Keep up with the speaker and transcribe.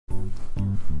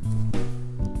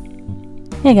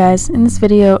Hey guys, in this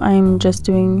video I'm just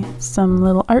doing some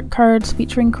little art cards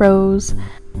featuring crows,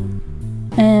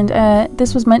 and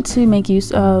this was meant to make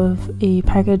use of a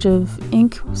package of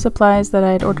ink supplies that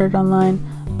I had ordered online,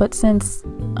 but since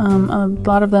a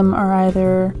lot of them are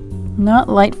either not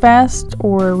light fast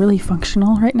or really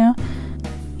functional right now,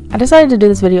 I decided to do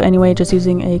this video anyway, just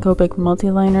using a Copic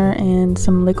multi-liner and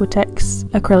some Liquitex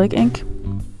acrylic ink.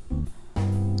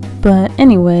 But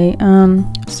anyway,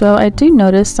 so I do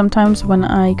notice sometimes when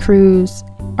I cruise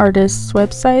artists'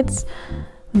 websites,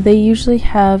 they usually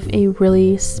have a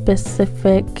really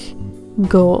specific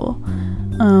goal.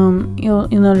 You'll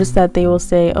notice that they will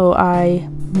say, oh, I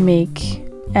make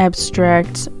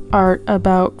abstract art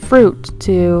about fruit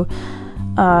to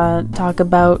talk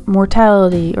about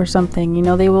mortality or something. You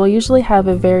know, they will usually have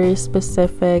a very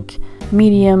specific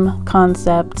medium,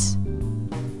 concept,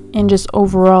 and just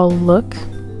overall look.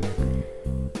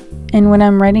 And when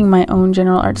I'm writing my own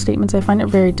general art statements, I find it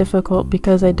very difficult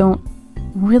because I don't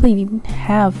really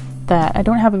have that. I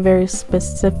don't have a very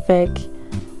specific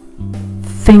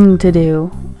thing to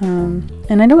do.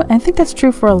 And I think that's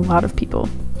true for a lot of people.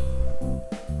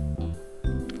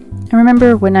 I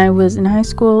remember when I was in high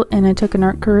school and I took an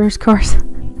art careers course.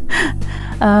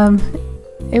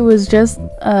 It was just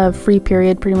a free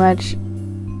period pretty much.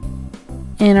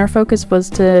 And our focus was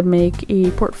to make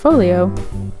a portfolio.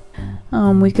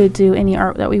 We could do any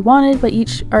art that we wanted, but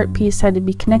each art piece had to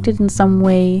be connected in some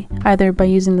way, either by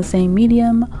using the same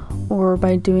medium, or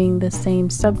by doing the same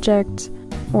subject,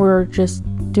 or just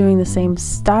doing the same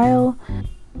style.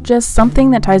 Just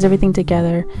something that ties everything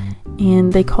together.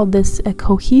 And they called this a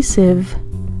cohesive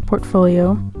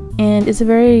portfolio. And it's a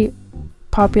very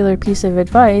popular piece of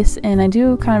advice, and I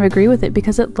do kind of agree with it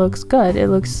because it looks good. It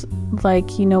looks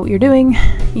like you know what you're doing,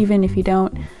 even if you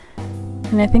don't.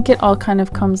 And I think it all kind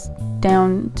of comes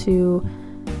down to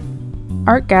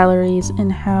art galleries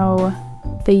and how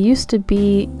they used to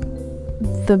be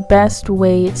the best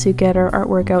way to get our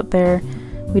artwork out there.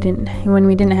 When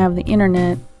we didn't have the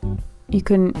internet, you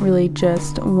couldn't really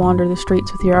just wander the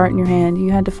streets with your art in your hand. You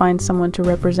had to find someone to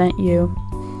represent you.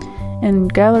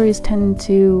 And galleries tend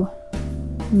to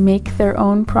make their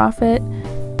own profit.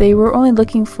 They were only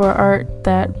looking for art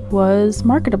that was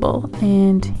marketable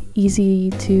and easy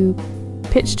to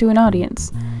pitch to an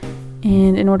audience.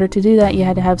 And in order to do that, you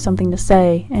had to have something to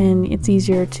say, and it's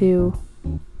easier to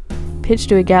pitch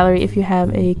to a gallery if you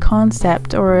have a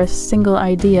concept or a single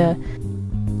idea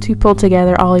to pull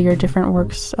together all your different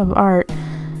works of art.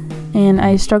 And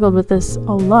I struggled with this a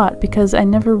lot because I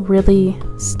never really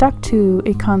stuck to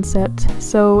a concept.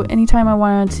 So anytime I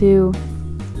wanted to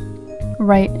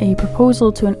write a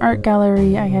proposal to an art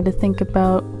gallery, I had to think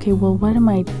about, okay, well, what am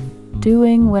I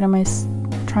doing? What am I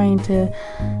trying to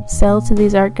sell to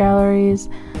these art galleries?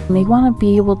 And they want to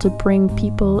be able to bring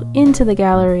people into the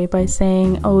gallery by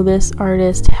saying, oh, this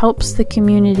artist helps the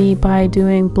community by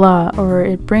doing blah, or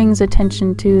it brings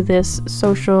attention to this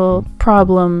social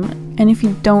problem. And if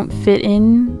you don't fit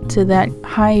in to that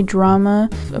high drama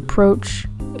approach,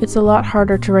 it's a lot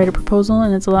harder to write a proposal,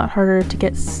 and it's a lot harder to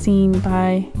get seen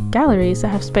by galleries that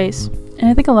have space. And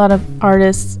I think a lot of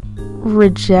artists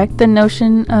reject the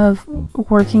notion of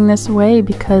working this way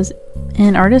because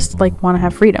artists want to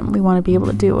have freedom. We want to be able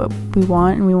to do what we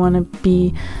want, and we want to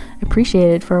be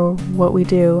appreciated for what we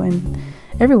do, and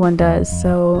everyone does.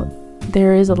 So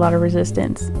there is a lot of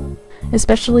resistance,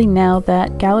 especially now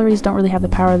that galleries don't really have the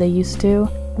power they used to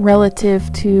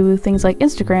relative to things like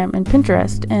Instagram and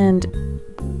Pinterest and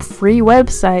free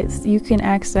websites. You can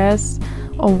access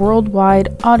a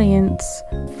worldwide audience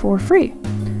for free.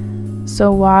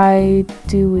 So why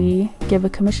do we give a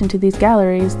commission to these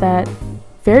galleries that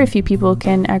very few people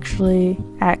can actually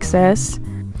access?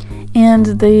 And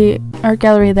the art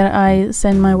gallery that I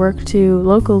send my work to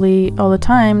locally all the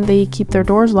time, they keep their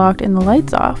doors locked and the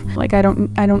lights off. Like, I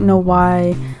don't know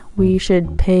why we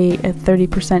should pay a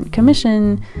 30%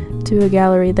 commission to a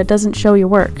gallery that doesn't show your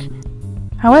work.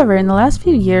 However, in the last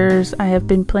few years, I have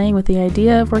been playing with the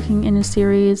idea of working in a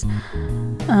series.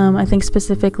 I think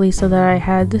specifically so that I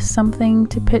had something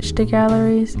to pitch to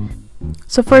galleries.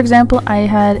 So for example, I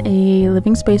had a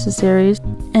Living Spaces series,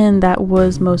 and that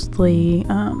was mostly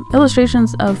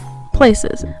illustrations of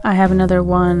places. I have another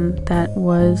one that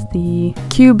was the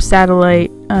cube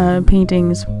satellite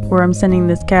paintings where I'm sending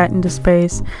this cat into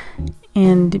space.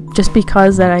 And just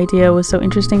because that idea was so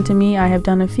interesting to me, I have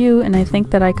done a few, and I think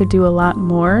that I could do a lot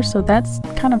more, so that's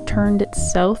kind of turned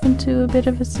itself into a bit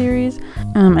of a series.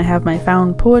 I have my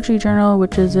found poetry journal,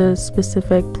 which is a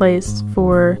specific place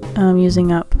for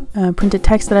using up printed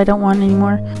text that I don't want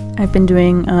anymore. I've been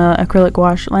doing acrylic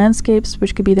gouache landscapes,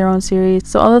 which could be their own series.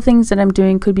 So all the things that I'm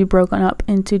doing could be broken up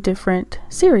into different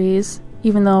series,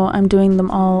 even though I'm doing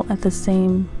them all at the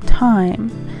same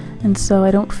time. And so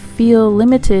I don't feel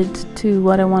limited to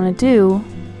what I want to do,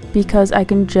 because I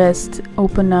can just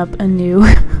open up a new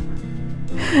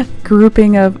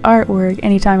grouping of artwork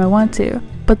anytime I want to.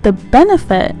 But the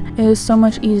benefit is so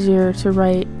much easier to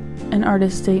write an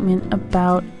artist statement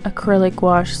about acrylic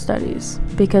gouache studies,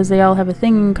 because they all have a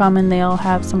thing in common, they all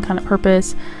have some kind of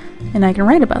purpose, and I can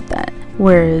write about that.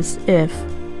 Whereas if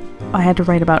I had to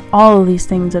write about all of these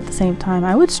things at the same time,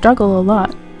 I would struggle a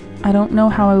lot. I don't know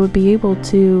how I would be able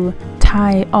to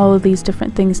tie all of these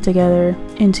different things together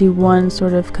into one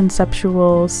sort of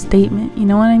conceptual statement, you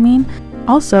know what I mean?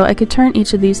 Also, I could turn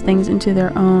each of these things into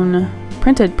their own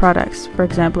printed products. For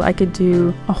example, I could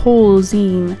do a whole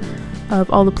zine of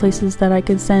all the places that I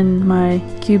could send my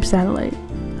cube satellite.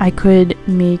 I could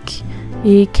make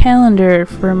a calendar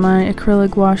for my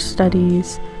acrylic gouache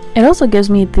studies. It also gives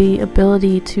me the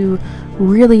ability to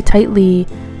really tightly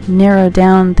narrow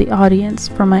down the audience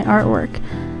for my artwork.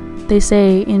 They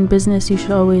say in business you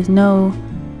should always know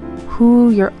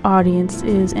who your audience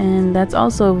is, and that's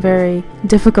also very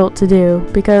difficult to do,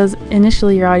 because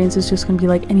initially your audience is just going to be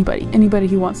like anybody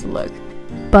who wants to look.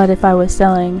 But if I was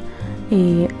selling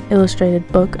a illustrated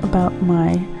book about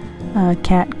my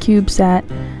cat CubeSat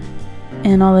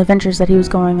and all the adventures that he was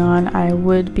going on, I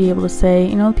would be able to say,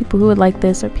 you know, people who would like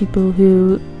this are people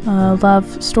who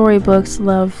love storybooks,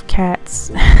 love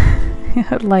cats,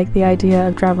 like the idea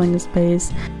of traveling to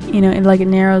space. You know, it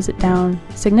narrows it down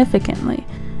significantly.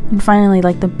 And finally,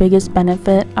 like, the biggest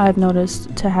benefit I've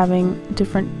noticed to having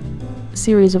different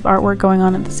series of artwork going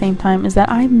on at the same time is that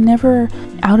I'm never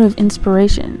out of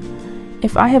inspiration.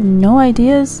 If I have no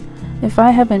ideas, if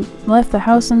I haven't left the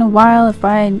house in a while, if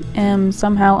I am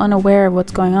somehow unaware of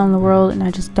what's going on in the world and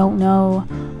I just don't know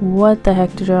what the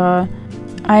heck to draw,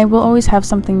 I will always have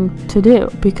something to do,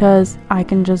 because I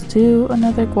can just do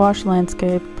another gouache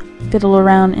landscape, fiddle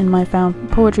around in my found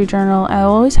poetry journal. I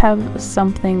always have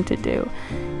something to do.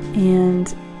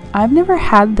 And I've never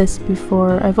had this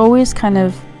before. I've always kind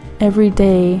of, every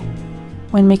day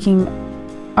when making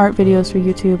art videos for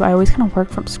YouTube, I always kind of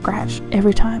worked from scratch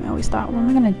every time. I always thought, what am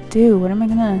I gonna do? What am I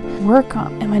gonna work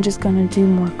on? Am I just gonna do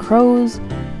more crows?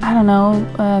 I don't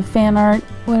know, fan art.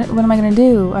 What am I gonna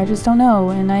do? I just don't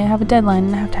know, and I have a deadline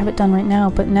and I have to have it done right now.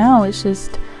 But now it's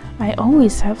just, I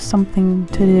always have something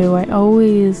to do. I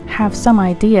always have some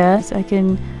idea. I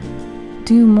can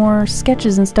do more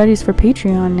sketches and studies for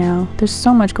Patreon now. There's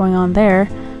so much going on there.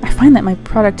 I find that my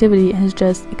productivity has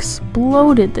just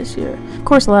exploded this year. Of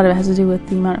course, a lot of it has to do with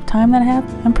the amount of time that I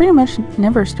have. I'm pretty much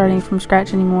never starting from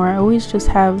scratch anymore. I always just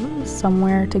have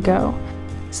somewhere to go.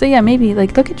 So yeah, maybe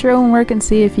like look at your own work and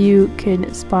see if you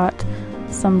could spot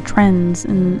some trends,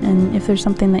 and if there's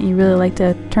something that you really like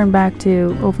to turn back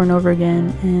to over and over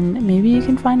again, and maybe you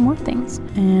can find more things.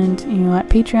 And you know, at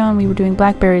Patreon we were doing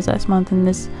blackberries last month, and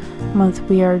this month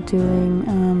we are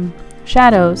doing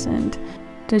shadows, and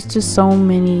there's just so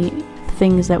many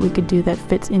things that we could do that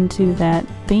fits into that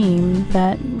theme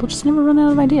that we'll just never run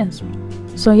out of ideas.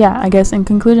 So yeah, I guess in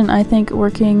conclusion, I think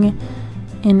working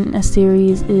in a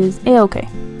series is a-okay,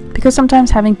 because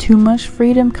sometimes having too much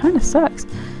freedom kind of sucks.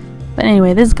 But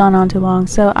anyway, this has gone on too long,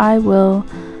 so I will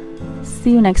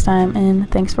see you next time, and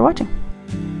thanks for watching.